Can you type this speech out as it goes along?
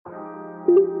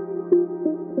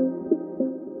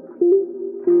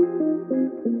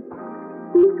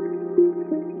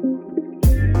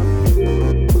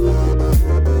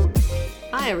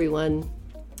everyone.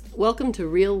 Welcome to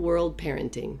Real World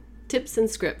Parenting, tips and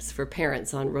scripts for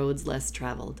parents on roads less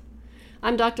traveled.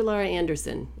 I'm Dr. Laura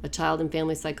Anderson, a child and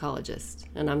family psychologist,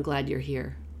 and I'm glad you're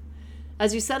here.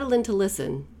 As you settle in to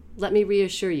listen, let me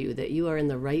reassure you that you are in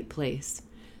the right place.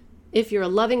 If you're a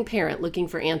loving parent looking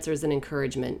for answers and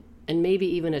encouragement, and maybe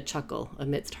even a chuckle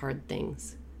amidst hard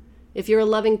things. If you're a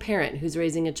loving parent who's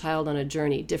raising a child on a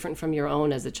journey different from your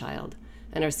own as a child,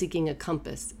 and are seeking a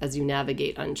compass as you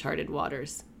navigate uncharted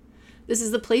waters. This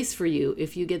is the place for you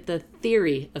if you get the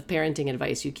theory of parenting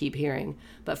advice you keep hearing,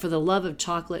 but for the love of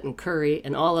chocolate and curry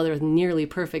and all other nearly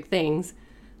perfect things,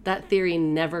 that theory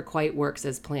never quite works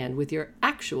as planned with your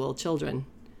actual children.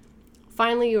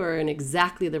 Finally, you are in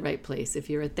exactly the right place if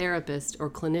you're a therapist or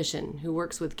clinician who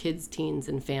works with kids, teens,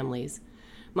 and families.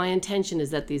 My intention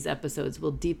is that these episodes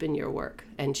will deepen your work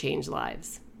and change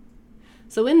lives.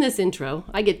 So in this intro,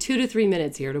 I get 2 to 3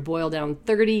 minutes here to boil down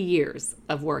 30 years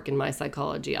of work in my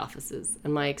psychology offices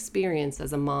and my experience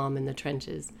as a mom in the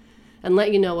trenches, and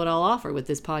let you know what I'll offer with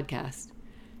this podcast.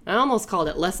 I almost called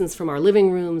it Lessons from Our Living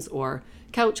Rooms or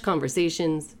Couch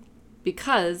Conversations,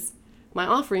 because my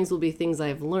offerings will be things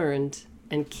I've learned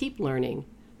and keep learning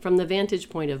from the vantage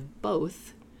point of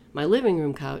both my living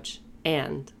room couch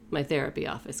and my therapy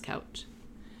office couch.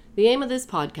 The aim of this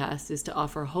podcast is to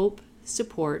offer hope,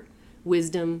 support,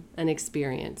 wisdom, and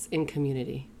experience in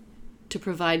community, to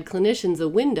provide clinicians a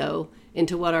window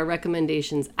into what our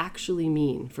recommendations actually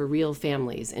mean for real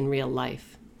families in real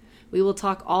life. We will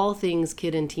talk all things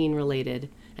kid and teen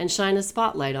related and shine a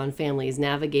spotlight on families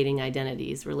navigating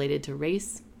identities related to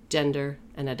race, gender,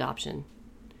 and adoption.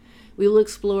 We will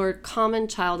explore common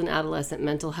child and adolescent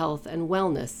mental health and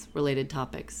wellness related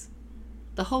topics.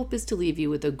 The hope is to leave you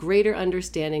with a greater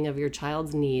understanding of your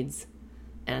child's needs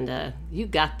and you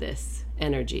got this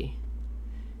energy.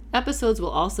 Episodes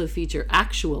will also feature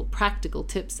actual practical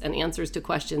tips and answers to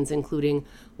questions including,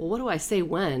 well, what do I say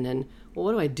when? And well,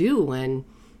 what do I do when?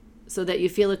 So that you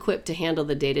feel equipped to handle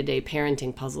the day-to-day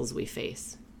parenting puzzles we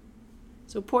face.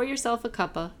 So pour yourself a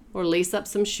cuppa or lace up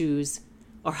some shoes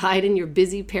or hide in your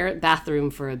busy parent bathroom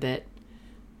for a bit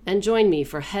and join me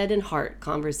for head and heart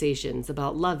conversations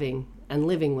about loving and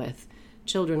living with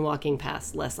children walking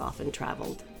past less often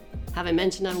traveled. Have I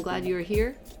mentioned I'm glad you're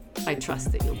here? I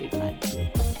trust that you'll be glad.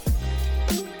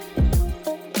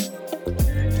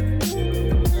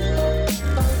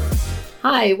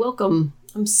 Hi, welcome.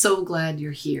 I'm so glad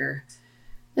you're here.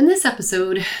 In this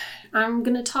episode, I'm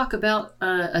going to talk about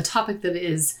a topic that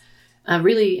is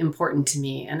really important to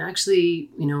me and actually,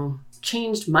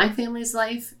 changed my family's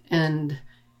life, and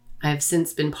I've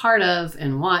since been part of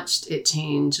and watched it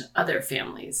change other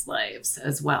families' lives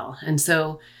as well. And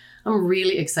so I'm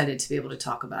really excited to be able to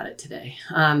talk about it today.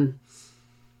 And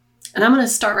I'm going to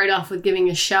start right off with giving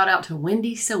a shout out to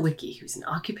Wendy Sawicki, who's an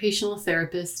occupational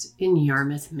therapist in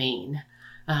Yarmouth, Maine.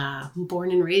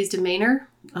 Born and raised in Mainer.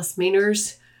 Us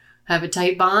Mainers have a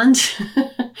tight bond.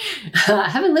 I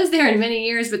haven't lived there in many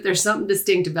years, but there's something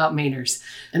distinct about Mainers.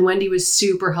 And Wendy was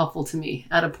super helpful to me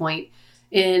at a point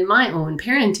in my own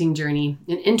parenting journey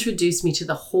and introduced me to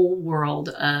the whole world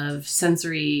of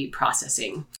sensory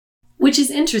processing. Which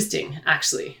is interesting,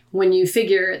 actually, when you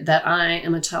figure that I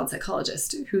am a child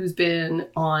psychologist who's been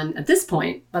on, at this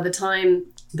point, by the time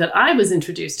that I was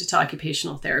introduced to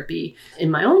occupational therapy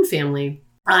in my own family,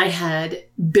 I had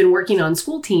been working on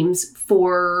school teams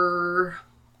for,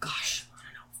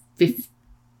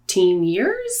 15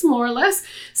 years, more or less.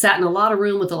 Sat in a lot of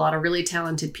room with a lot of really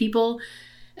talented people.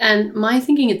 And my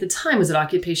thinking at the time was that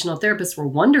occupational therapists were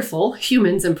wonderful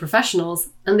humans and professionals,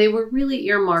 and they were really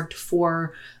earmarked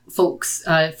for folks,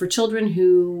 for children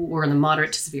who were in the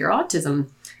moderate to severe autism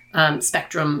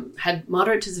spectrum, had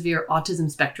moderate to severe autism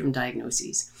spectrum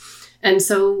diagnoses. And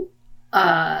so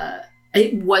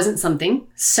it wasn't something,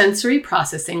 sensory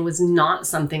processing was not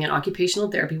something, and occupational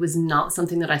therapy was not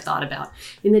something that I thought about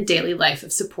in the daily life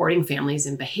of supporting families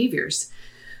and behaviors.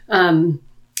 And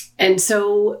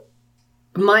so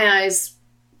my eyes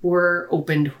were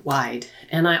opened wide.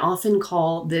 And I often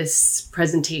call this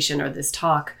presentation or this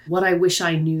talk what I wish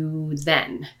I knew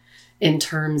then, in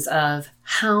terms of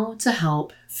how to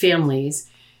help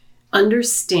families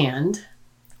understand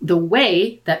the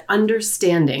way that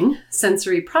understanding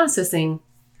sensory processing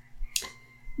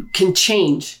can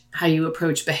change how you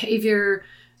approach behavior,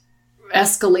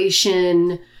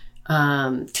 escalation,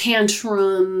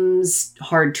 tantrums,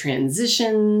 hard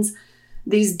transitions,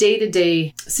 these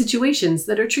day-to-day situations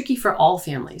that are tricky for all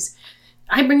families.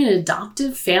 I bring an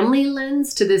adoptive family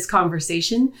lens to this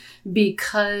conversation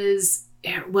because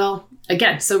Well,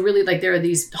 again, so really like there are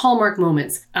these hallmark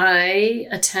moments. My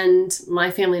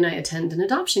family and I attend an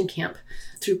adoption camp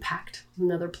through PACT.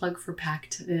 Another plug for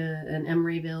PACT, an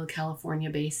Emeryville,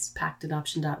 California-based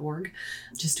pactadoption.org,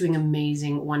 just doing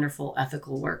amazing, wonderful,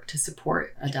 ethical work to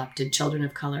support adopted children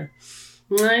of color.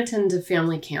 And I attend a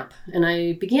family camp, and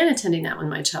I began attending that when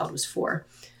my child was 4.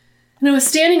 And I was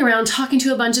standing around talking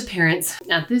to a bunch of parents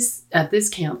at this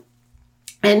camp.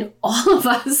 And all of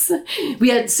us, we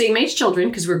had same age children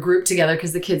because we're grouped together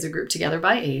because the kids are grouped together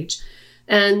by age.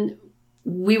 And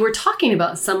we were talking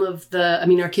about some of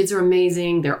our kids are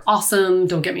amazing. They're awesome.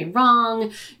 Don't get me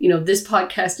wrong. This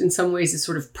podcast in some ways is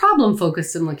sort of problem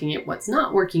focused and looking at what's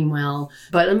not working well.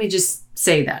 But let me just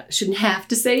say that. I shouldn't have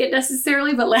to say it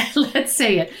necessarily, but let's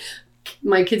say it.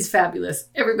 My kid's fabulous.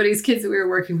 Everybody's kids that we were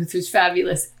working with was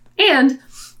fabulous. And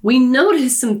we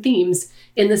noticed some themes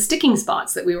in the sticking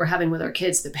spots that we were having with our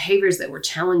kids, the behaviors that were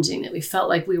challenging, that we felt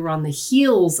like we were on the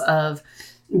heels of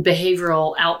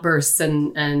behavioral outbursts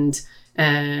and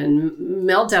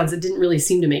meltdowns that didn't really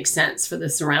seem to make sense for the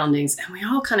surroundings. And we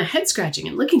all kind of head scratching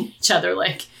and looking at each other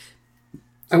like,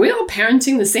 are we all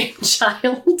parenting the same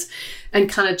child? And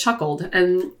kind of chuckled.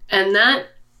 And that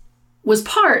was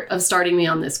part of starting me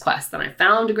on this quest. And I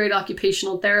found a great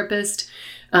occupational therapist,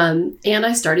 and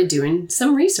I started doing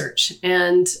some research.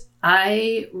 And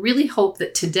I really hope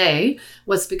that today,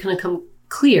 what's going to come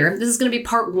clear, this is going to be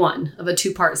part 1 of a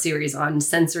 2-part series on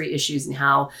sensory issues and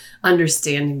how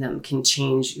understanding them can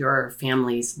change your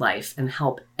family's life and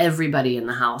help everybody in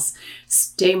the house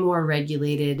stay more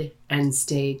regulated and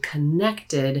stay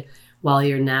connected while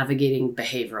you're navigating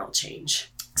behavioral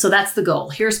change. So that's the goal.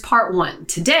 Here's part 1.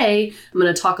 Today, I'm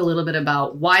going to talk a little bit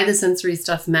about why the sensory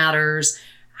stuff matters.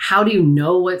 How do you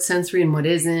know what's sensory and what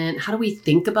isn't? How do we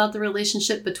think about the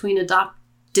relationship between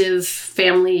adoptive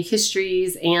family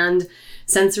histories and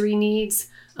sensory needs?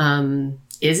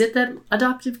 Is it that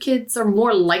adoptive kids are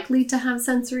more likely to have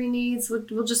sensory needs?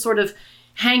 We'll just sort of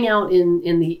hang out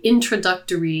in the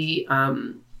introductory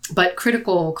but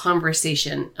critical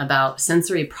conversation about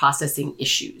sensory processing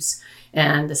issues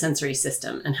and the sensory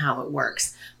system and how it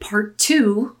works. Part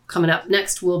 2 coming up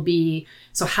next will be,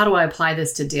 so how do I apply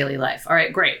this to daily life? All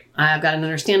right, great. I've got an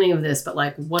understanding of this, but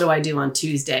like, what do I do on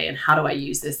Tuesday and how do I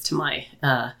use this to my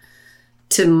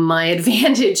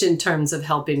advantage in terms of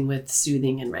helping with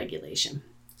soothing and regulation?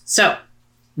 So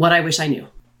what I wish I knew.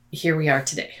 Here we are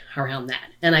today around that.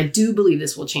 And I do believe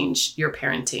this will change your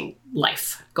parenting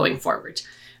life going forward.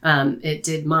 It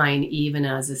did mine even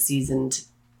as a seasoned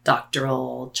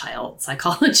doctoral child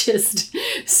psychologist.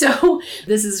 So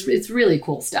it's really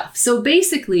cool stuff. So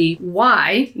basically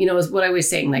why, is what I was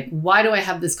saying, like, why do I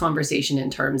have this conversation in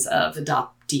terms of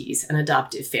adoptees and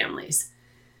adoptive families?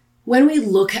 When we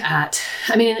look at,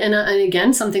 and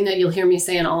again, something that you'll hear me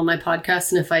say in all of my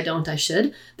podcasts, and if I don't, I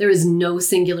should, there is no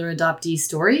singular adoptee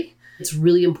story. It's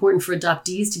really important for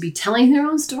adoptees to be telling their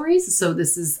own stories. So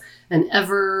this is an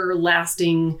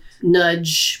everlasting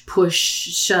nudge, push,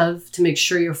 shove to make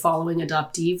sure you're following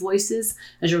adoptee voices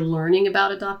as you're learning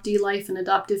about adoptee life and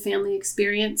adoptive family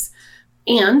experience.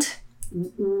 And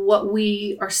what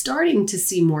we are starting to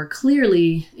see more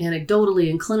clearly, anecdotally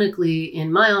and clinically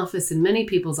in my office and many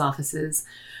people's offices,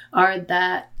 are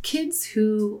that kids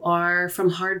who are from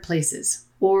hard places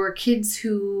or kids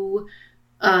who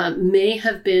may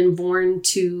have been born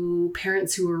to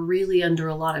parents who were really under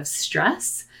a lot of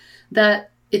stress,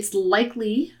 that it's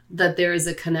likely that there is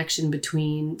a connection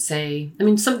between,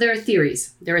 there are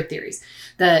theories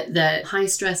that high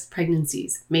stress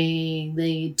pregnancies may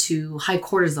lead to high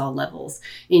cortisol levels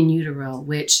in utero,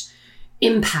 which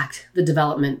impact the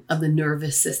development of the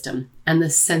nervous system and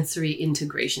the sensory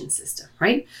integration system,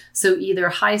 right? So either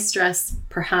high stress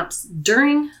perhaps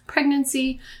during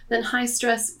pregnancy, then high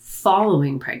stress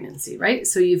following pregnancy, right?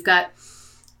 So you've got,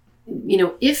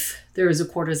 if there is a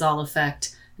cortisol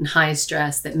effect and high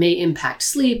stress that may impact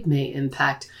sleep, may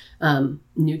impact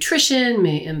nutrition,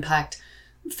 may impact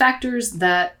factors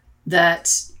that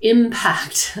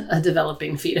impact a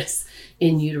developing fetus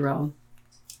in utero.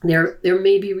 There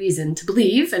may be reason to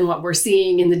believe, and what we're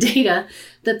seeing in the data,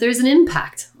 that there's an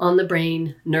impact on the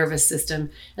brain, nervous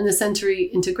system, and the sensory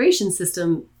integration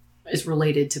system is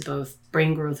related to both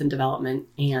brain growth and development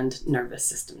and nervous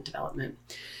system development.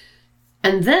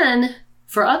 And then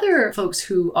for other folks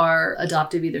who are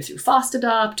adopted either through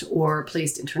FostAdopt or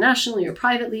placed internationally or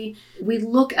privately, we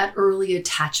look at early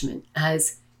attachment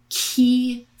as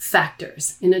key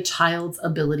factors in a child's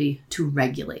ability to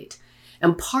regulate.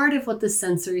 And part of what the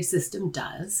sensory system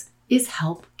does is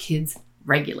help kids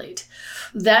regulate.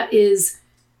 That is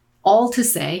all to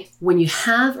say, when you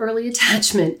have early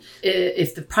attachment,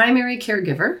 if the primary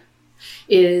caregiver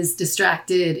is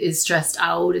distracted, is stressed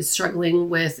out, is struggling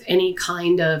with any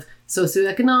kind of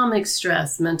socioeconomic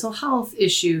stress, mental health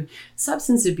issue,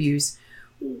 substance abuse,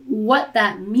 what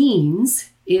that means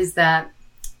is that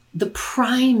the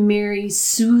primary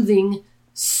soother,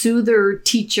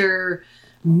 teacher,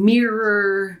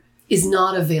 mirror is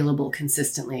not available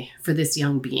consistently for this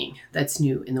young being that's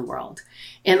new in the world.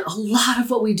 And a lot of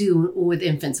what we do with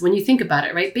infants, when you think about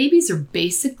it, right? Babies are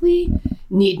basically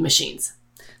need machines.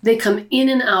 They come in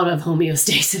and out of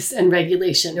homeostasis and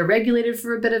regulation. They're regulated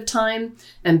for a bit of time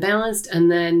and balanced,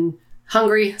 and then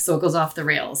hungry, so it goes off the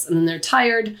rails. And then they're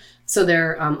tired, so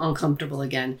they're uncomfortable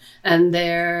again. And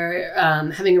they're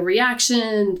having a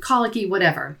reaction, colicky,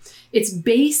 whatever. It's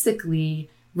basically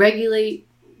regulate,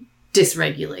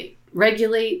 dysregulate.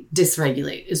 Regulate,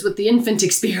 dysregulate is what the infant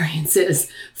experience is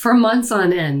for months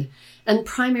on end. And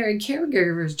primary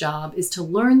caregiver's job is to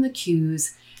learn the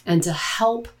cues and to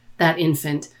help that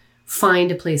infant find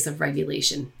a place of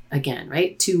regulation again,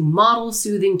 right? To model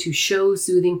soothing, to show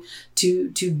soothing,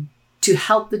 to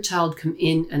help the child come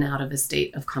in and out of a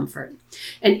state of comfort.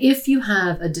 And if you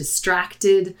have a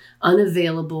distracted,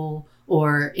 unavailable,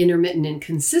 or intermittent and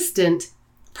inconsistent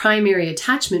primary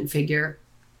attachment figure,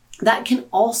 that can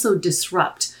also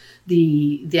disrupt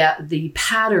the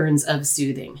patterns of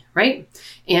soothing, right?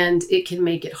 And it can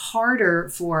make it harder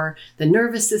for the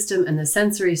nervous system and the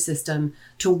sensory system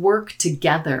to work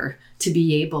together to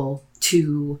be able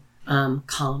to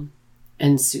calm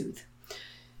and soothe.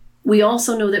 We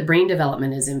also know that brain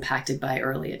development is impacted by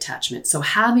early attachment. So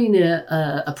having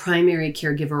a primary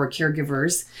caregiver or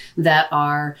caregivers that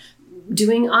are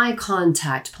doing eye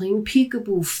contact, playing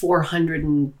peekaboo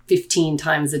 415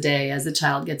 times a day as the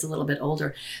child gets a little bit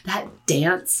older. That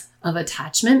dance of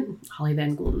attachment, Holly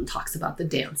Van Goulden talks about the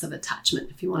dance of attachment.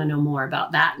 If you want to know more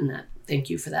about that, and that, thank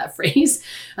you for that phrase,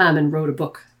 and wrote a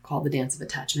book called The Dance of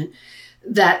Attachment.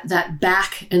 That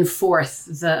back and forth,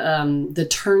 the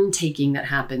turn taking that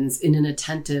happens in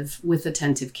with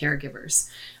attentive caregivers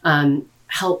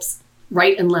helps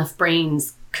right and left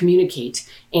brains communicate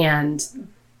and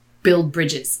build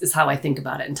bridges is how I think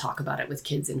about it and talk about it with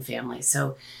kids and families.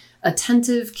 So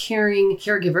attentive, caring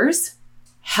caregivers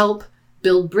help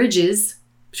build bridges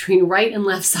between right and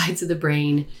left sides of the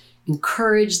brain,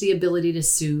 encourage the ability to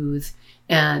soothe,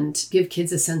 and give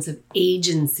kids a sense of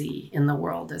agency in the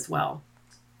world as well.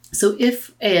 So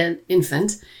if an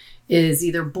infant is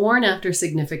either born after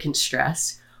significant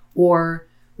stress or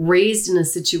raised in a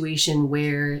situation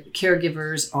where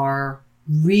caregivers are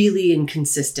really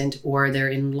inconsistent, or they're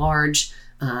in large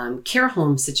care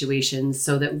home situations,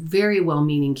 so that very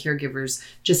well-meaning caregivers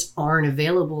just aren't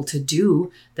available to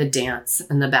do the dance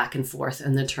and the back and forth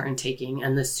and the turn taking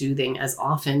and the soothing as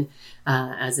often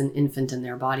as an infant and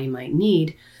their body might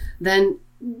need, then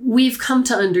we've come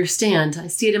to understand, I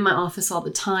see it in my office all the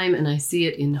time, and I see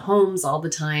it in homes all the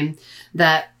time,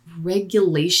 that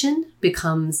regulation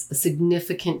becomes a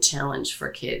significant challenge for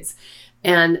kids.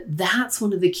 And that's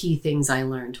one of the key things I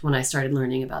learned when I started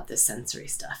learning about this sensory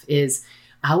stuff is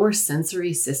our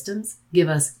sensory systems give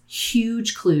us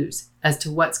huge clues as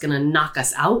to what's going to knock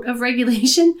us out of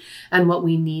regulation and what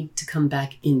we need to come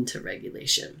back into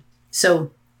regulation.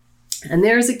 So, and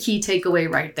there's a key takeaway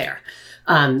right there.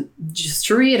 Just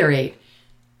to reiterate,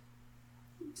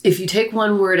 if you take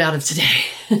one word out of today,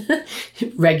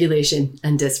 regulation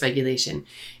and dysregulation,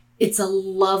 it's a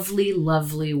lovely,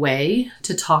 lovely way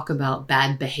to talk about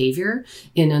bad behavior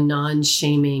in a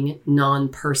non-shaming,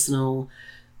 non-personal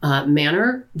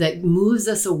manner that moves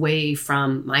us away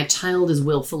from my child is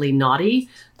willfully naughty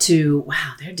to,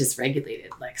 wow, they're dysregulated.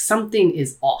 Like something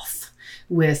is off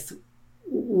with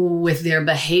their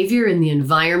behavior in the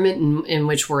environment in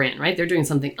which we're in, right? They're doing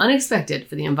something unexpected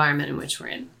for the environment in which we're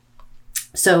in.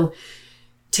 So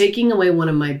taking away one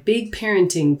of my big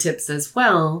parenting tips as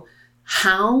well,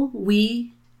 how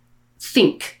we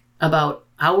think about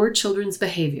our children's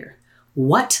behavior,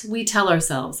 what we tell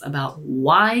ourselves about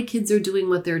why kids are doing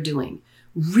what they're doing,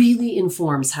 really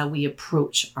informs how we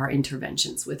approach our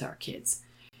interventions with our kids.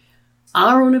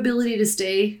 Our own ability to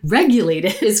stay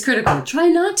regulated is critical. Try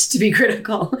not to be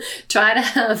critical. Try to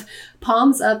have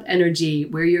palms up energy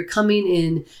where you're coming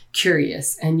in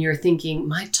curious and you're thinking,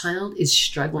 my child is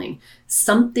struggling.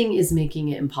 Something is making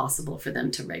it impossible for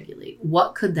them to regulate.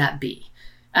 What could that be?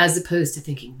 As opposed to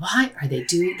thinking, why are they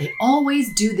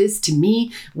always do this to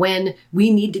me when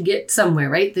we need to get somewhere,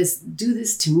 right? Do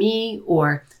this to me,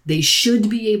 or they should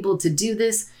be able to do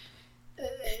this.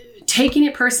 Taking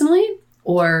it personally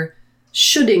or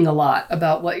shoulding a lot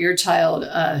about what your child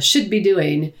should be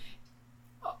doing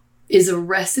is a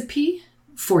recipe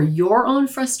for your own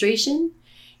frustration,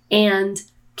 and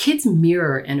kids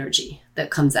mirror energy that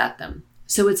comes at them.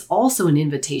 So it's also an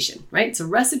invitation, right? It's a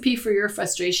recipe for your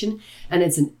frustration, and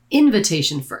it's an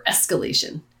invitation for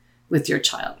escalation with your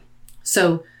child.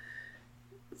 So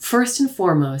first and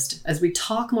foremost, as we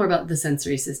talk more about the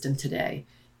sensory system today,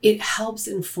 it helps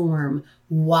inform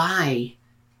why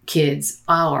kids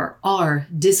are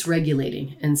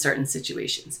dysregulating in certain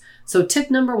situations. So tip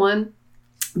number one,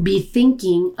 be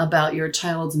thinking about your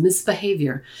child's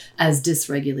misbehavior as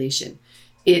dysregulation.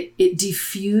 It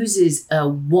diffuses a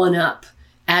one-up,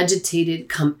 agitated,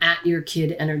 come at your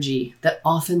kid energy that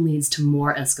often leads to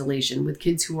more escalation with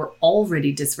kids who are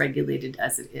already dysregulated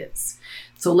as it is.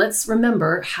 So let's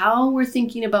remember how we're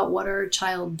thinking about what our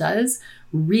child does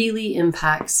really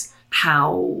impacts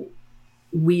how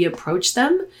we approach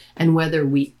them and whether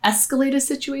we escalate a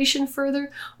situation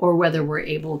further or whether we're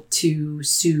able to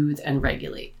soothe and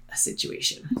regulate a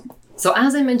situation. So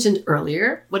as I mentioned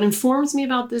earlier, what informs me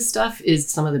about this stuff is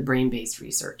some of the brain-based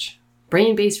research.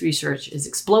 Brain-based research is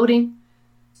exploding.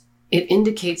 It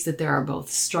indicates that there are both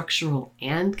structural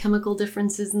and chemical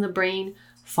differences in the brain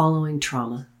following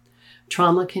trauma.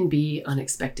 Trauma can be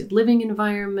unexpected living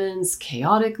environments,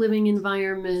 chaotic living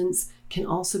environments, can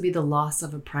also be the loss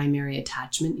of a primary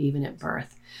attachment even at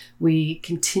birth. We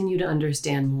continue to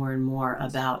understand more and more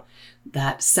about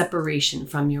that separation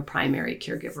from your primary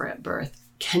caregiver at birth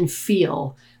can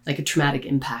feel like a traumatic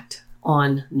impact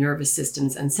on nervous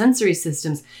systems and sensory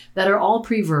systems that are all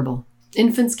pre-verbal.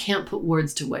 Infants can't put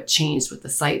words to what changed with the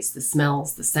sights, the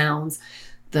smells, the sounds,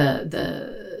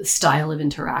 the style of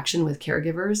interaction with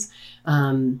caregivers.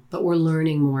 But we're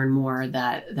learning more and more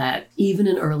that even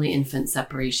an early infant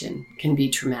separation can be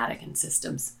traumatic in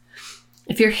systems.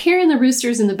 If you're hearing the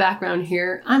roosters in the background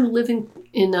here, I'm living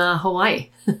in Hawaii,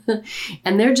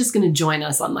 and they're just going to join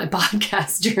us on my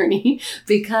podcast journey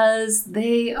because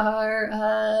they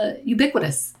are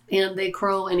ubiquitous and they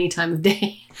crow any time of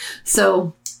day.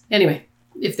 So anyway,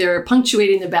 if they're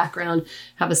punctuating the background,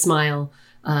 have a smile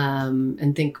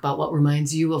and think about what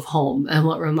reminds you of home and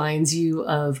what reminds you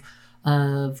of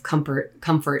comfort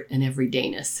and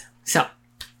everydayness. So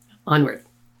onward.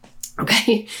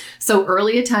 Okay, so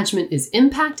early attachment is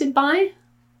impacted by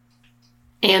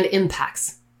and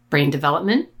impacts brain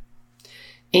development.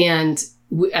 And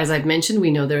as I've mentioned, we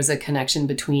know there's a connection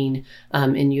between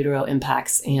in utero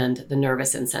impacts and the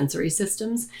nervous and sensory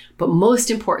systems. But most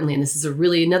importantly, and this is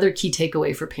another key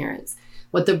takeaway for parents,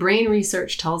 what the brain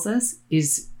research tells us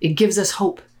is it gives us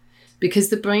hope because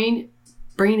the brain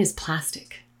is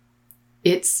plastic.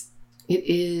 It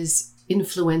is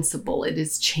influenceable, it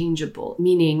is changeable,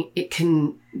 meaning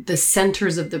the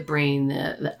centers of the brain,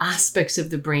 the aspects of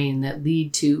the brain that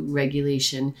lead to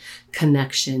regulation,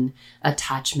 connection,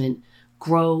 attachment,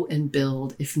 grow and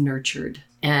build if nurtured.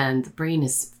 And the brain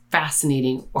is a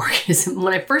fascinating organism.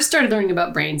 When I first started learning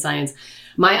about brain science,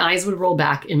 my eyes would roll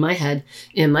back in my head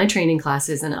in my training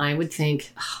classes, and I would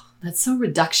think, oh, that's so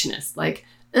reductionist. Like,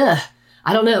 I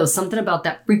don't know, something about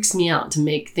that freaks me out to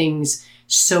make things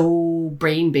so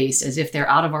brain-based as if they're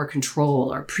out of our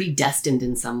control or predestined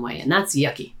in some way. And that's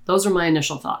yucky. Those are my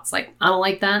initial thoughts. Like, I don't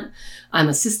like that. I'm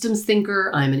a systems thinker.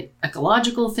 I'm an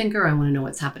ecological thinker. I want to know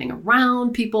what's happening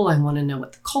around people. I want to know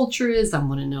what the culture is. I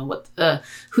want to know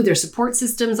who their support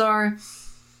systems are.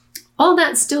 All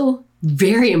that's still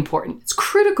very important. It's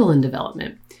critical in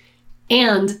development.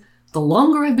 And the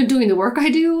longer I've been doing the work I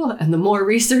do and the more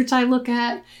research I look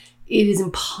at, it is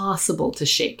impossible to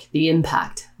shake the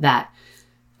impact that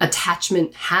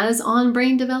attachment has on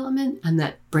brain development and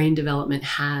that brain development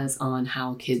has on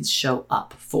how kids show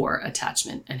up for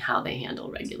attachment and how they handle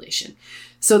regulation.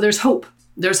 So there's hope.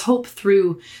 There's hope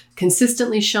through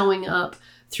consistently showing up,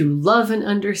 through love and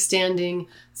understanding,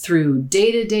 through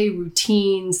day-to-day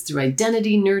routines, through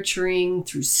identity nurturing,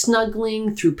 through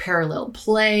snuggling, through parallel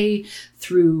play,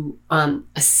 through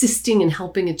assisting and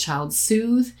helping a child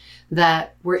soothe,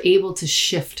 that we're able to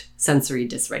shift sensory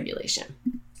dysregulation.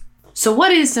 So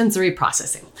what is sensory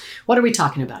processing? What are we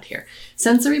talking about here?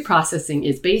 Sensory processing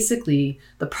is basically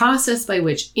the process by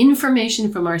which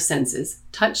information from our senses,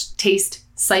 touch, taste,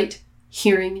 sight,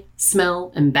 hearing,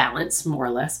 smell, and balance, more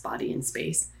or less, body and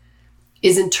space,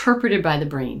 is interpreted by the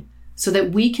brain so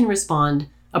that we can respond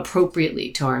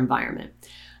appropriately to our environment.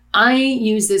 I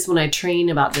use this when I train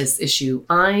about this issue.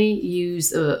 I use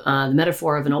the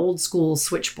metaphor of an old school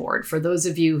switchboard. For those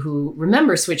of you who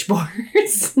remember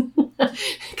switchboards,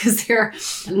 because they're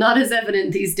not as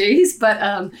evident these days,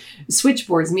 but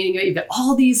switchboards, meaning you've got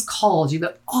all these calls, you've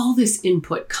got all this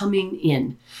input coming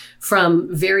in from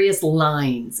various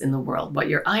lines in the world, what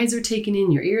your eyes are taking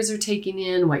in, your ears are taking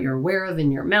in, what you're aware of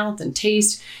in your mouth and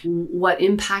taste, what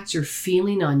impacts you're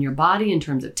feeling on your body in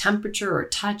terms of temperature or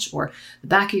touch or the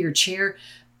back of your chair.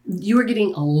 you are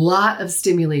getting a lot of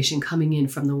stimulation coming in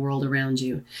from the world around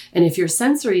you. And if your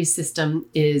sensory system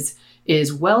is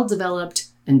well developed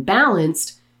and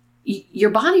balanced, your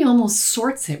body almost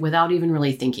sorts it without even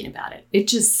really thinking about it. It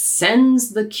just sends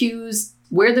the cues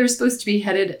where they're supposed to be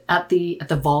headed at the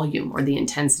volume or the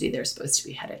intensity they're supposed to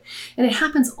be headed. And it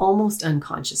happens almost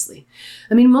unconsciously.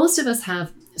 I mean, most of us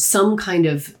have some kind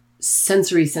of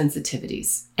sensory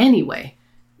sensitivities anyway,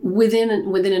 within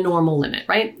a normal limit,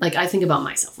 right? Like I think about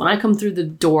myself. When I come through the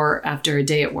door after a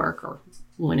day at work, or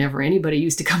whenever anybody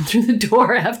used to come through the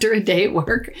door after a day at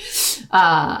work,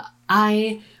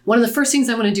 one of the first things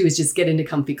I want to do is just get into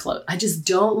comfy clothes. I just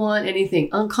don't want anything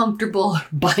uncomfortable or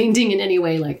binding in any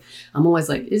way. Like I'm always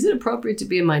like, is it appropriate to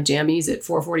be in my jammies at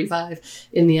 4:45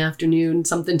 in the afternoon,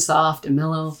 something soft and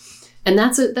mellow? And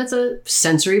that's a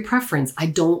sensory preference. I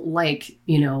don't like,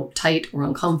 tight or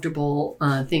uncomfortable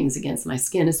things against my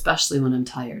skin, especially when I'm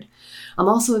tired. I'm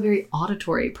also a very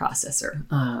auditory processor.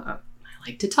 I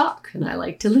like to talk and I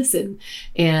like to listen.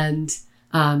 And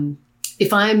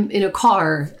if I'm in a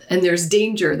car and there's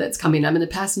danger that's coming, I'm in the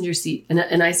passenger seat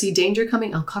and I see danger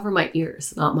coming, I'll cover my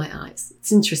ears, not my eyes.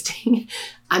 It's interesting.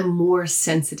 I'm more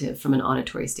sensitive from an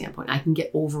auditory standpoint. I can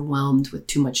get overwhelmed with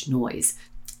too much noise.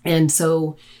 And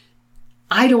so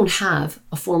I don't have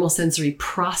a formal sensory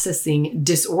processing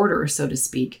disorder, so to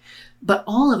speak, but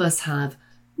all of us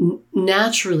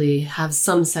naturally have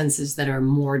some senses that are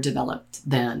more developed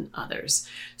than others.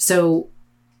 So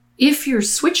if your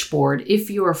switchboard, if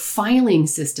your filing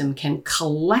system can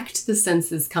collect the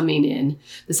senses coming in,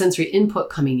 the sensory input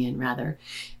coming in rather,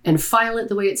 and file it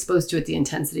the way it's supposed to at the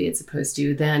intensity it's supposed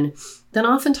to, then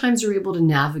oftentimes you're able to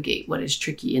navigate what is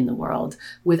tricky in the world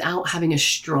without having a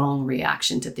strong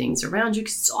reaction to things around you,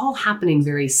 because it's all happening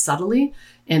very subtly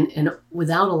and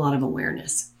without a lot of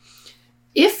awareness.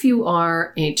 If you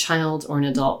are a child or an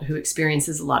adult who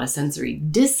experiences a lot of sensory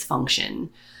dysfunction,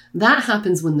 that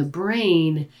happens when the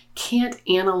brain can't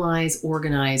analyze,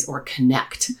 organize, or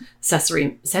connect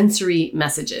sensory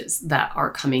messages that are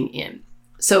coming in.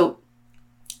 So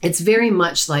it's very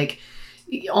much like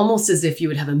almost as if you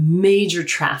would have a major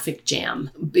traffic jam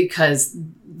because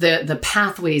the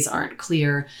pathways aren't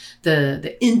clear.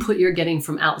 The input you're getting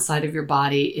from outside of your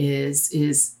body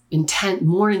is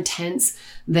more intense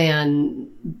than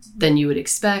you would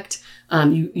expect.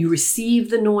 You receive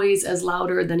the noise as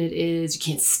louder than it is. You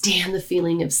can't stand the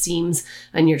feeling of seams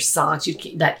on your socks.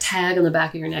 That tag on the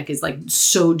back of your neck is like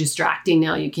so distracting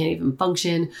now. You can't even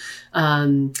function.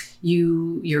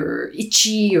 You're itchy.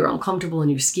 You're uncomfortable in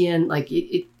your skin. Like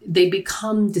they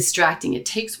become distracting. It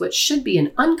takes what should be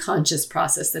an unconscious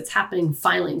process that's happening,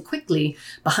 filing quickly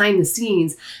behind the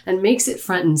scenes, and makes it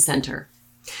front and center.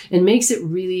 And makes it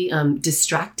really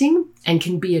distracting and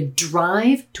can be a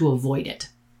drive to avoid it.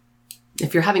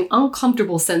 If you're having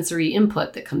uncomfortable sensory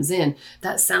input that comes in,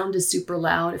 that sound is super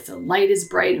loud, if the light is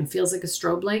bright and feels like a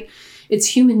strobe light, it's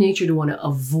human nature to want to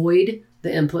avoid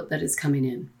the input that is coming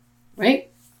in,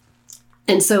 right?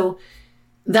 And so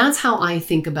that's how I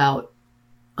think about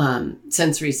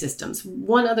sensory systems.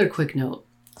 One other quick note,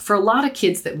 for a lot of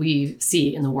kids that we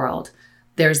see in the world,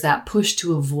 there's that push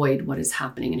to avoid what is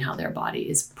happening and how their body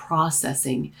is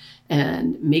processing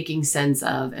and making sense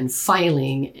of and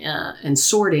filing and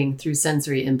sorting through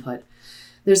sensory input.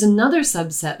 There's another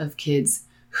subset of kids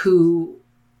who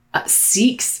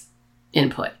seeks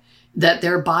input, that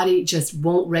their body just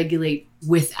won't regulate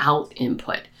without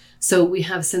input. So we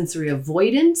have sensory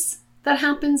avoidance that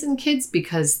happens in kids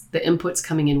because the input's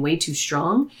coming in way too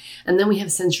strong. And then we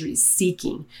have sensory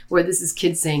seeking, where this is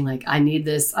kids saying like, I need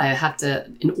this, I have to,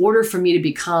 in order for me to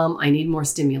be calm, I need more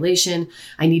stimulation,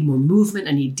 I need more movement,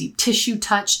 I need deep tissue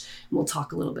touch. And we'll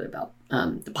talk a little bit about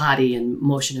the body and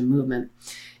motion and movement.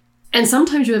 And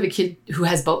sometimes you have a kid who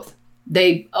has both.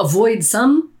 They avoid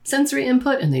some sensory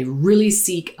input and they really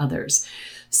seek others.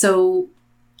 So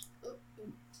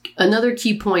another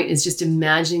key point is just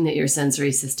imagining that your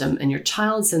sensory system and your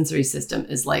child's sensory system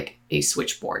is like a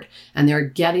switchboard, and they're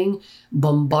getting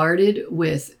bombarded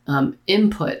with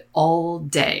input all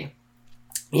day,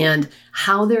 and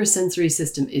how their sensory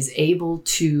system is able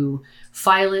to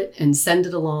file it and send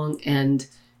it along and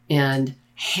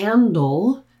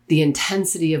handle the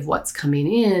intensity of what's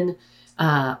coming in,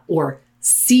 or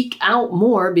seek out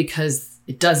more because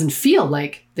it doesn't feel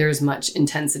like there's much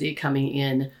intensity coming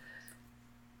in,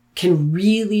 can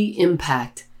really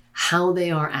impact how they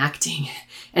are acting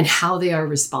and how they are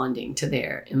responding to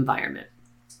their environment.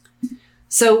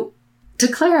 So to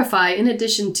clarify, in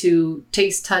addition to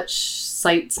taste, touch,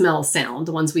 sight, smell, sound,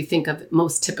 the ones we think of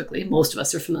most typically, most of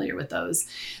us are familiar with those,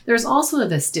 there's also a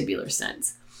vestibular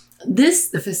sense. The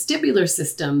vestibular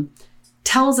system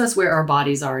tells us where our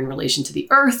bodies are in relation to the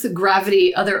earth,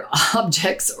 gravity, other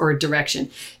objects, or direction.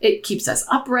 It keeps us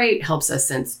upright, helps us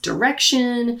sense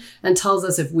direction, and tells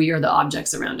us if we or the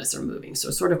objects around us are moving.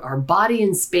 So sort of our body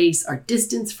in space, our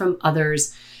distance from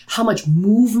others, how much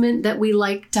movement that we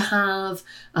like to have.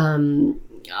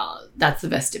 That's the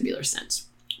vestibular sense.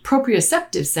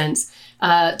 Proprioceptive sense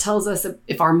tells us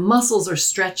if our muscles are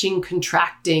stretching,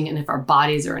 contracting, and if our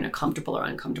bodies are in a comfortable or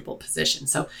uncomfortable position.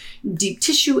 So deep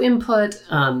tissue input,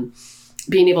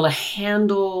 being able to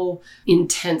handle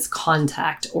intense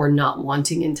contact or not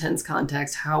wanting intense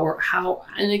contact,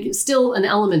 and it's still an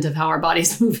element of how our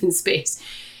bodies move in space.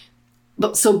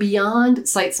 But so beyond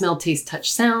sight, smell, taste,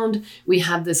 touch, sound, we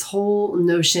have this whole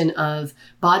notion of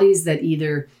bodies that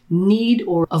either need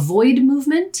or avoid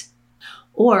movement,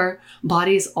 or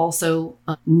bodies also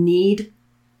need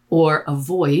or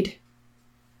avoid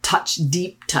touch,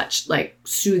 deep touch, like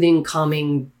soothing,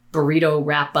 calming, burrito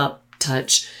wrap up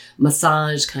touch,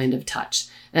 massage kind of touch.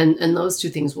 And those two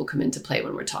things will come into play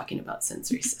when we're talking about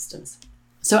sensory systems.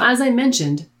 So as I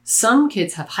mentioned, some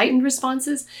kids have heightened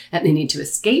responses and they need to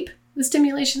escape the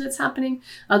stimulation that's happening.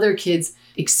 Other kids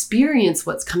experience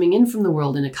what's coming in from the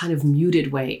world in a kind of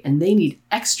muted way, and they need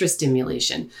extra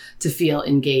stimulation to feel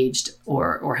engaged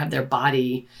or have their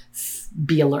body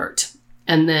be alert.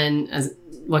 And then as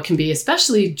what can be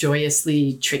especially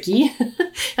joyously tricky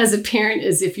as a parent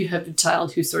is if you have a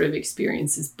child who sort of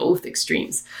experiences both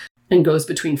extremes and goes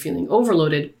between feeling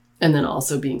overloaded and then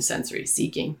also being sensory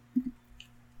seeking.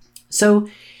 So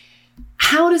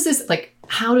how does this,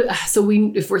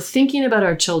 if we're thinking about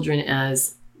our children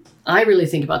as, I really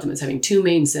think about them as having two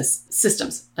main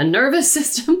systems, a nervous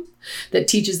system that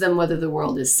teaches them whether the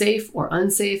world is safe or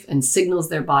unsafe and signals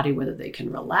their body whether they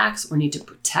can relax or need to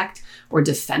protect or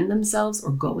defend themselves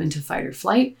or go into fight or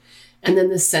flight. And then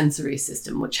the sensory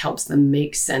system, which helps them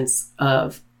make sense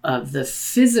of the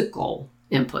physical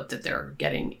input that they're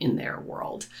getting in their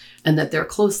world and that they're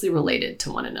closely related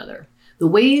to one another. The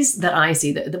ways that I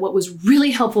see that what was really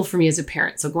helpful for me as a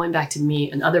parent, so going back to me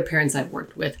and other parents I've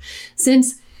worked with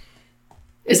since,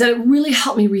 is that it really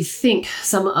helped me rethink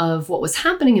some of what was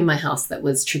happening in my house that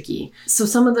was tricky. So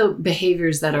some of the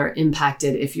behaviors that are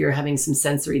impacted if you're having some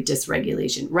sensory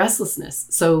dysregulation, restlessness.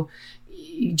 So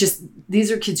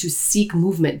these are kids who seek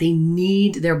movement. They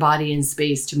need their body in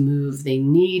space to move. They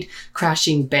need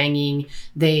crashing, banging.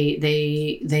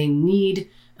 They need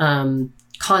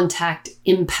contact,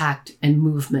 impact, and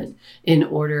movement in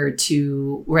order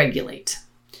to regulate.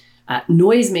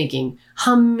 Noise making,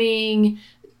 humming,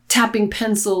 tapping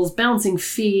pencils, bouncing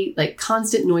feet, like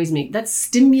constant noise making. That's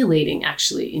stimulating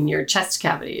actually in your chest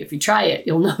cavity. If you try it,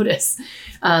 you'll notice.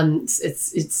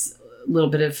 It's a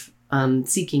little bit of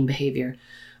seeking behavior.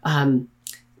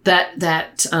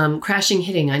 That crashing,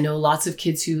 hitting. I know lots of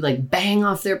kids who like bang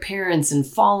off their parents and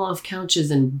fall off couches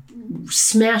and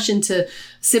smash into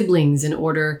siblings in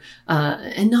order,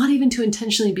 and not even to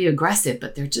intentionally be aggressive,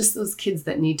 but they're just those kids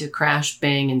that need to crash,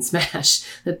 bang, and smash,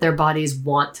 that their bodies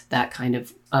want that kind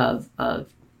of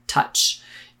touch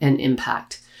and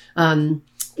impact.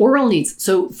 Oral needs.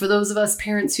 So for those of us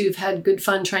parents who've had good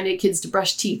fun trying to get kids to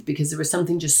brush teeth because there was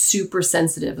something just super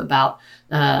sensitive about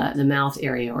the mouth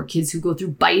area, or kids who go through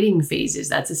biting phases,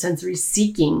 that's a sensory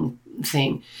seeking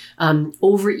thing.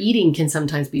 Overeating can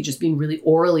sometimes be just being really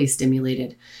orally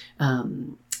stimulated.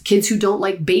 Kids who don't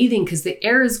like bathing because the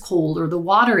air is cold or the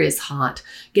water is hot,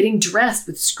 getting dressed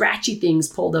with scratchy things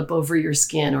pulled up over your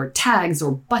skin, or tags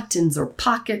or buttons or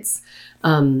pockets.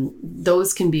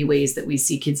 Those can be ways that we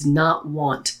see kids not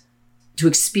want to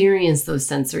experience those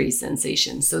sensory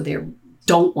sensations. So they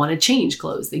don't want to change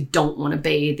clothes. They don't want to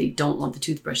bathe. They don't want the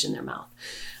toothbrush in their mouth.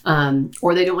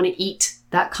 Or they don't want to eat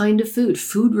that kind of food.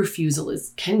 Food refusal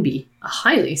can be a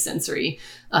highly sensory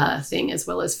thing, as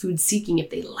well as food seeking if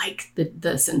they like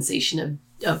the sensation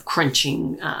of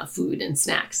crunching food and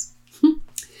snacks.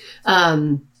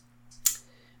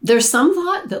 There's some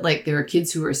thought that like there are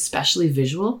kids who are especially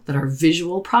visual, that are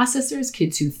visual processors,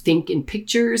 kids who think in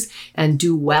pictures and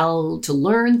do well to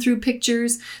learn through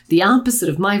pictures. The opposite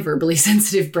of my verbally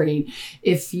sensitive brain.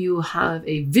 If you have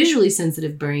a visually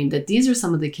sensitive brain, that these are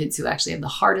some of the kids who actually have the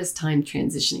hardest time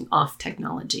transitioning off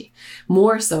technology.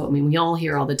 More so, I mean, we all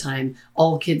hear all the time,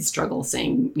 all kids struggle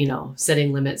saying,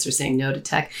 setting limits or saying no to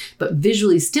tech, but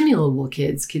visually stimulable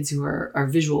kids who are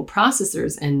visual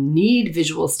processors and need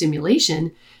visual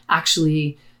stimulation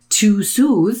actually to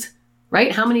soothe,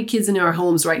 right? How many kids in our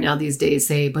homes right now these days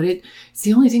say, but it's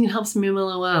the only thing that helps me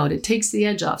mellow out. It takes the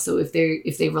edge off. So if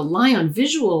they rely on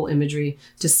visual imagery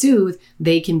to soothe,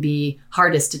 they can be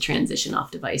hardest to transition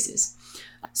off devices.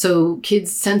 So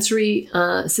kids' sensory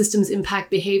systems impact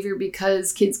behavior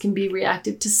because kids can be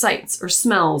reactive to sights or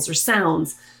smells or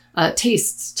sounds,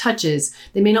 tastes, touches.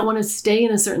 They may not want to stay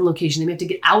in a certain location. They may have to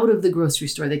get out of the grocery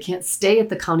store. They can't stay at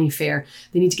the county fair.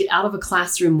 They need to get out of a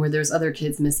classroom where there's other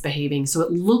kids misbehaving. So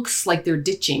it looks like they're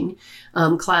ditching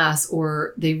class,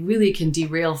 or they really can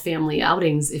derail family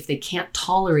outings if they can't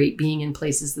tolerate being in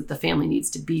places that the family needs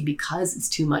to be because it's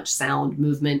too much sound,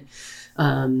 movement.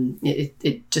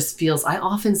 It just feels, I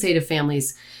often say to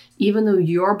families, even though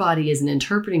your body isn't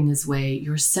interpreting this way,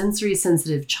 your sensory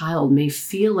sensitive child may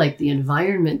feel like the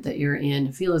environment that you're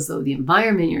in, feel as though the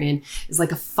environment you're in is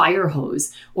like a fire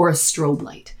hose or a strobe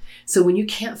light. So when you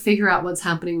can't figure out what's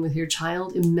happening with your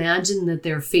child, imagine that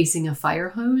they're facing a fire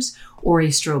hose or a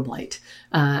strobe light,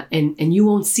 and you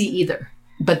won't see either.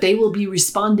 But they will be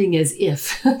responding as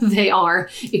if they are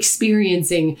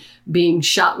experiencing being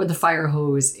shot with a fire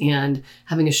hose and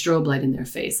having a strobe light in their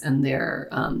face. And they're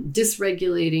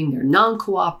dysregulating, they're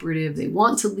non-cooperative, they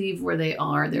want to leave where they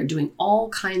are. They're doing all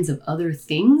kinds of other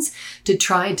things to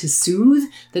try to soothe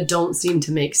that don't seem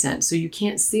to make sense. So you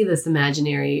can't see this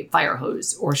imaginary fire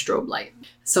hose or strobe light.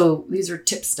 So these are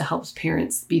tips to help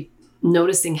parents be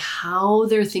noticing how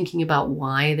they're thinking about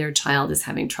why their child is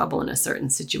having trouble in a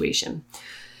certain situation.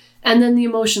 And then the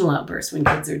emotional outbursts when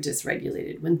kids are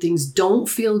dysregulated, when things don't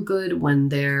feel good, when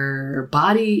their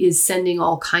body is sending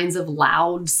all kinds of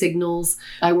loud signals.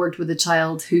 I worked with a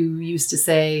child who used to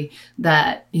say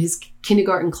that his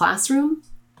kindergarten classroom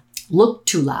looked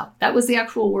too loud. That was the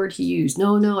actual word he used.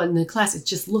 No, in the class, it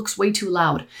just looks way too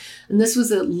loud. And this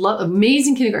was an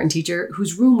amazing kindergarten teacher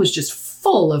whose room was just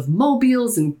full of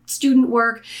mobiles and student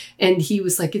work. And he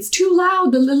was like, it's too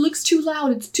loud. It looks too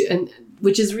loud. And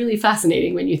which is really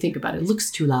fascinating when you think about it. It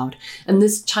looks too loud. And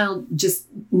this child just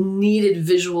needed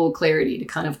visual clarity to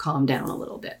kind of calm down a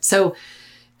little bit. So,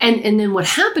 and then what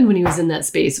happened when he was in that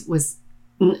space was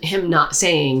him not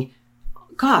saying,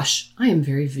 gosh, I am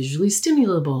very visually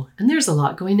stimulable and there's a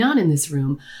lot going on in this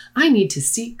room. I need to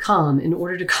seek calm in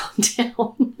order to calm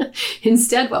down.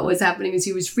 Instead, what was happening is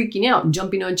he was freaking out and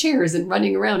jumping on chairs and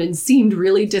running around and seemed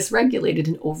really dysregulated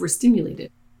and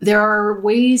overstimulated. There are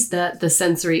ways that the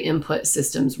sensory input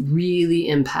systems really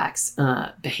impacts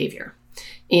behavior.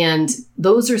 And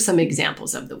those are some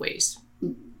examples of the ways.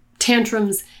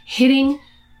 Tantrums, hitting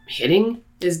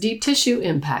is deep tissue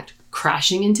impact.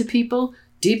 Crashing into people,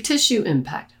 deep tissue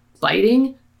impact.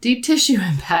 Biting, deep tissue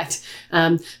impact.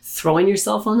 Throwing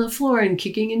yourself on the floor and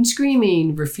kicking and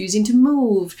screaming, refusing to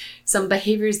move, some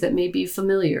behaviors that may be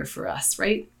familiar for us,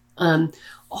 right?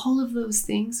 All of those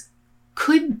things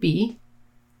could be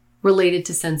related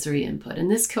to sensory input.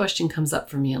 And this question comes up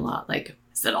for me a lot. Like,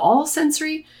 is it all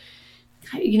sensory?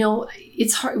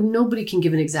 It's hard. Nobody can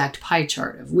give an exact pie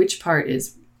chart of which part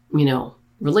is,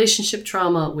 relationship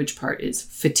trauma, which part is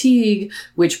fatigue,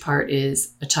 which part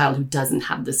is a child who doesn't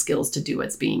have the skills to do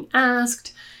what's being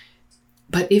asked.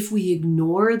 But if we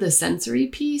ignore the sensory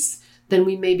piece, then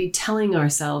we may be telling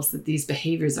ourselves that these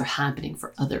behaviors are happening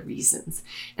for other reasons.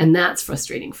 And that's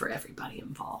frustrating for everybody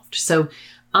involved. So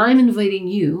I'm inviting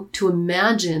you to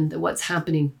imagine that what's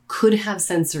happening could have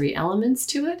sensory elements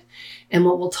to it. And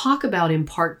what we'll talk about in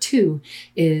part 2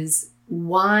 is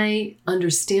why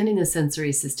understanding the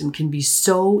sensory system can be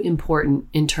so important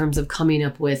in terms of coming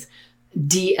up with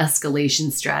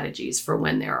de-escalation strategies for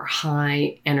when there are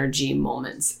high energy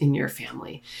moments in your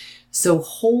family. So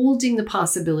holding the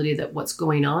possibility that what's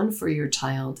going on for your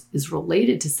child is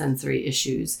related to sensory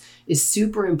issues is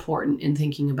super important in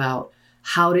thinking about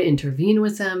how to intervene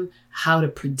with them, how to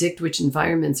predict which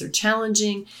environments are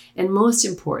challenging, and most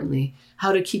importantly,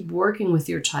 how to keep working with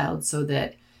your child so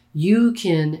that you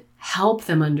can help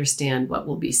them understand what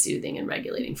will be soothing and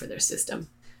regulating for their system.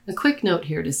 A quick note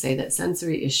here to say that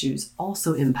sensory issues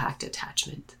also impact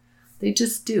attachment. They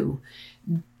just do.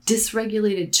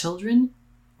 Dysregulated children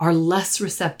are less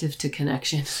receptive to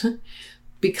connection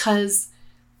because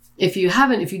if you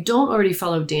don't already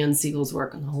follow Dan Siegel's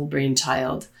work on the whole brain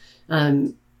child,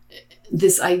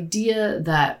 this idea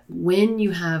that when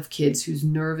you have kids whose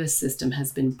nervous system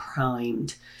has been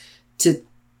primed to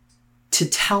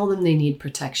tell them they need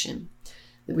protection,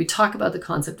 that we talk about the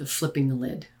concept of flipping the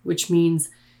lid, which means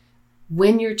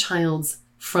when your child's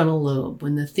frontal lobe,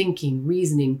 when the thinking,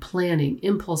 reasoning, planning,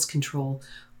 impulse control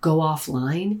go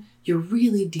offline, you're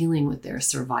really dealing with their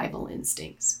survival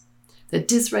instincts. That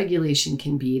dysregulation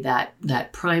can be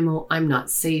that primal, I'm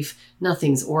not safe,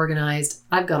 nothing's organized,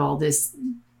 I've got all this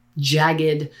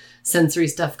jagged sensory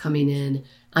stuff coming in,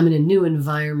 I'm in a new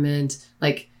environment.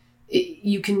 Like,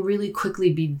 you can really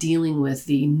quickly be dealing with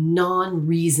the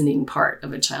non-reasoning part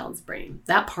of a child's brain.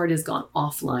 That part has gone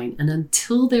offline. And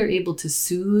until they're able to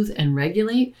soothe and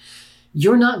regulate,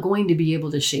 you're not going to be able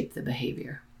to shape the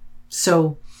behavior.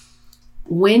 So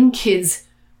when kids'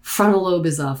 frontal lobe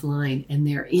is offline and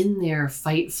they're in their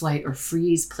fight, flight, or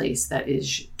freeze place that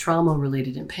is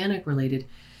trauma-related and panic-related,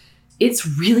 it's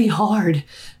really hard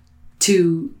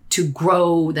to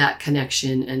grow that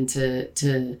connection and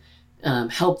to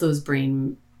help those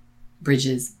brain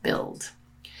bridges build.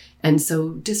 And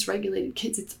so dysregulated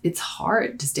kids, it's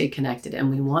hard to stay connected, and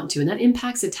we want to. And that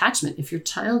impacts attachment. If your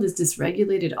child is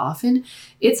dysregulated often,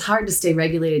 it's hard to stay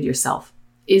regulated yourself.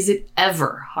 Is it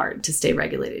ever hard to stay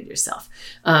regulated yourself?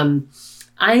 I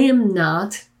am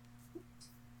not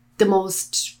the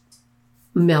most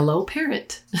mellow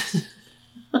parent.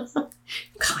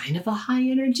 Kind of a high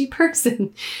energy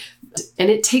person. And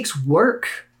it takes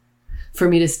work for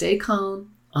me to stay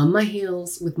calm, on my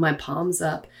heels, with my palms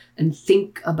up, and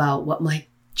think about what my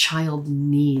child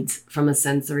needs from a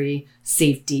sensory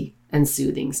safety and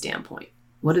soothing standpoint.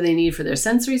 What do they need for their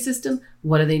sensory system?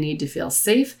 What do they need to feel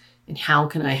safe? And how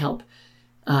can I help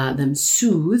them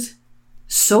soothe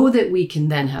so that we can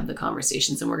then have the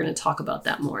conversations? And we're going to talk about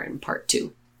that more in part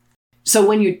 2. So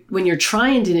when you're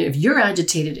trying to, if you're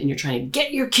agitated and you're trying to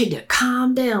get your kid to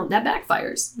calm down, that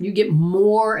backfires. You get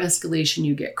more escalation.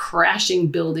 You get crashing,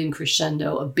 building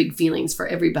crescendo of big feelings for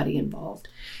everybody involved.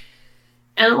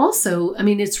 And also, I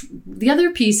mean, it's the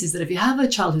other piece is that if you have a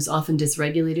child who's often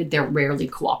dysregulated, they're rarely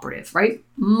cooperative, right?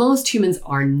 Most humans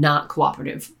are not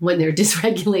cooperative when they're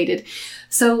dysregulated.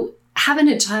 So having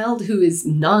a child who is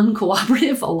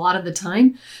non-cooperative a lot of the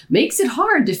time makes it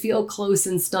hard to feel close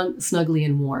and snuggly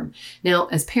and warm. Now,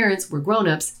 as parents, we're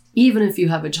grown-ups. Even if you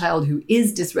have a child who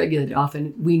is dysregulated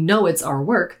often, we know it's our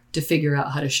work to figure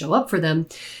out how to show up for them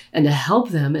and to help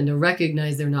them and to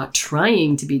recognize they're not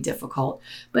trying to be difficult.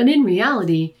 But in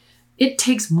reality, it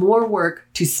takes more work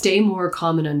to stay more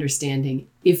calm and understanding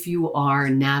if you are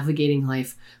navigating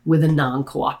life with a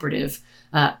non-cooperative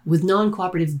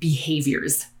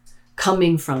behaviors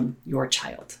coming from your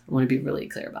child. I want to be really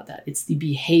clear about that. It's the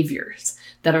behaviors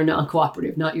that are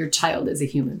non-cooperative, not your child as a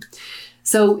human.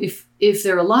 So if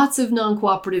there are lots of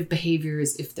non-cooperative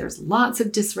behaviors, if there's lots of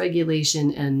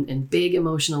dysregulation and big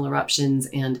emotional eruptions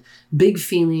and big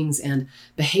feelings and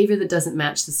behavior that doesn't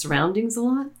match the surroundings a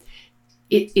lot,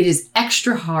 it is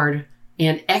extra hard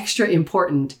and extra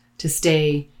important to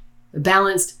stay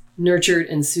balanced, nurtured,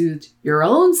 and soothed your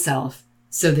own self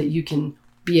so that you can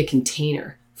be a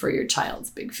container for your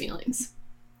child's big feelings.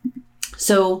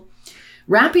 So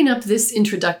wrapping up this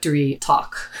introductory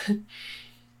talk,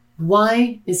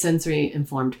 why is sensory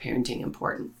informed parenting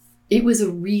important? It was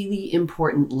a really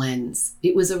important lens.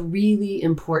 It was a really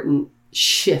important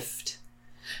shift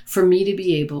for me to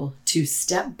be able to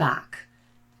step back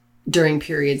during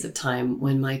periods of time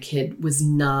when my kid was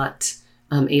not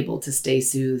able to stay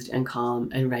soothed and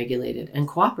calm and regulated and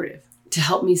cooperative, to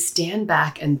help me stand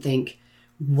back and think,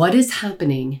 what is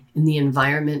happening in the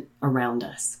environment around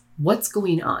us? What's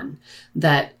going on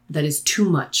that is too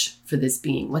much for this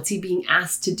being? What's he being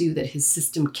asked to do that his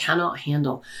system cannot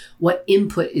handle? What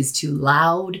input is too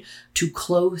loud, too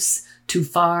close, too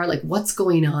far? Like, what's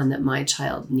going on that my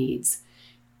child needs?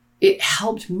 It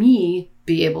helped me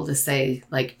be able to say,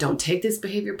 like, don't take this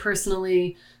behavior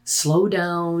personally, slow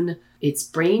down. It's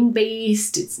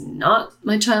brain-based. It's not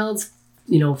my child's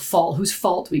fault. Whose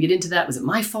fault? We get into that. Was it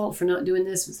my fault for not doing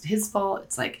this? Was it his fault?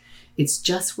 It's like, it's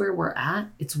just where we're at.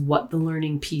 It's what the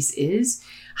learning piece is.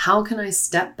 How can I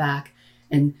step back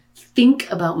and think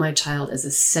about my child as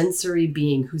a sensory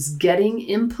being who's getting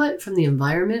input from the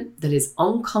environment that is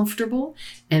uncomfortable?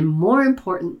 And more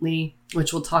importantly,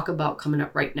 which we'll talk about coming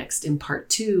up right next in part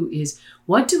 2, is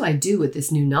what do I do with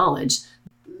this new knowledge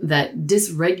that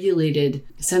dysregulated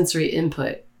sensory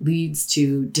input leads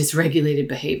to dysregulated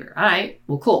behavior? All right,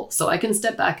 well, cool. So I can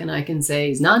step back and I can say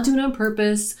he's not doing it on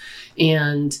purpose.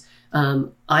 And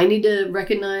I need to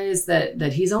recognize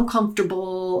that he's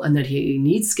uncomfortable and that he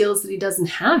needs skills that he doesn't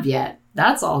have yet.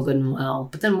 That's all good and well.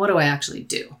 But then what do I actually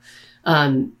do?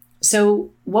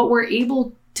 So what we're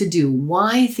able to do,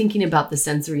 why thinking about the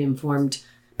sensory informed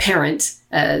parent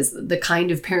as the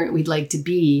kind of parent we'd like to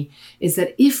be, is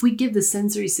that if we give the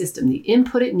sensory system the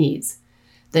input it needs,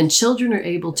 then children are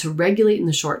able to regulate in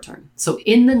the short term. So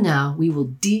in the now, we will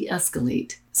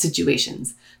de-escalate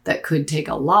situations that could take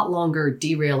a lot longer,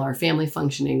 derail our family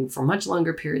functioning for much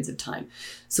longer periods of time.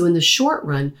 So in the short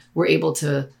run, we're able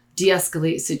to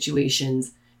de-escalate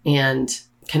situations and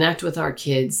connect with our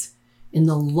kids. In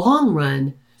the long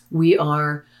run, we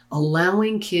are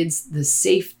allowing kids the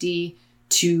safety,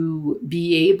 to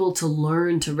be able to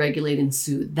learn to regulate and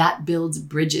soothe. That builds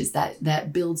bridges,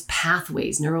 that builds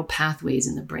pathways, neural pathways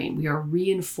in the brain. We are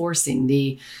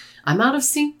reinforcing I'm out of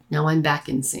sync, now I'm back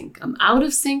in sync. I'm out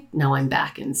of sync, now I'm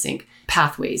back in sync.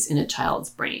 Pathways in a child's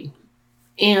brain.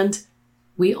 And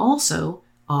we also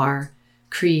are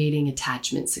creating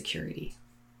attachment security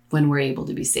when we're able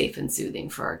to be safe and soothing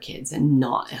for our kids and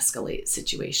not escalate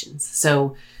situations.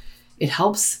 So it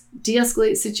helps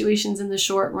de-escalate situations in the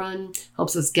short run,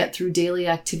 helps us get through daily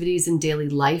activities and daily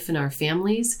life in our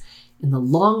families. In the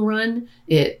long run,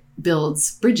 it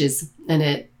builds bridges and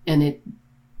it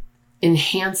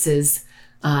enhances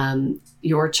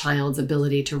your child's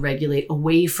ability to regulate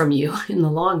away from you in the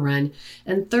long run.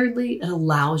 And thirdly, it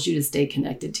allows you to stay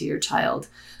connected to your child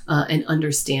and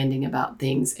understanding about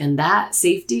things. And that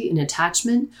safety and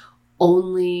attachment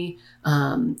only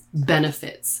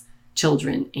benefits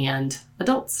children and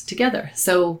adults together.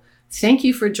 So thank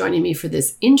you for joining me for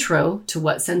this intro to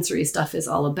what sensory stuff is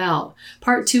all about.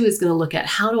 Part 2 is going to look at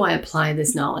how do I apply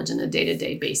this knowledge on a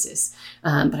day-to-day basis.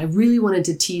 But I really wanted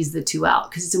to tease the two out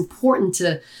because it's important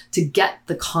to get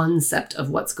the concept of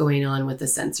what's going on with the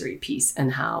sensory piece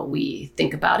and how we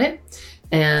think about it.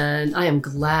 And I am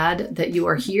glad that you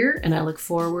are here, and I look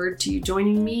forward to you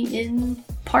joining me in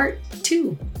part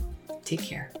 2. Take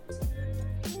care.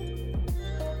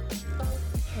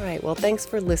 All right, well, thanks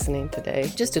for listening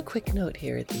today. Just a quick note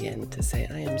here at the end to say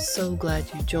I am so glad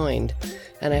you joined,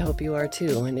 and I hope you are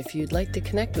too. And if you'd like to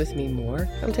connect with me more,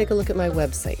 come take a look at my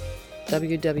website,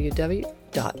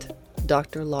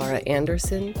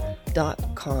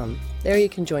 www.drlauraanderson.com. There you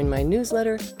can join my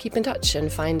newsletter, keep in touch,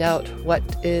 and find out what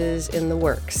is in the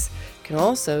works. You can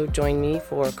also join me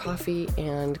for coffee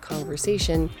and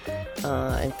conversation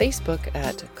on Facebook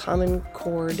at Common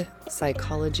Chord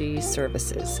Psychology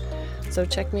Services. So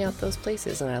check me out those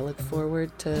places, and I look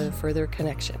forward to further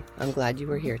connection. I'm glad you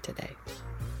were here today.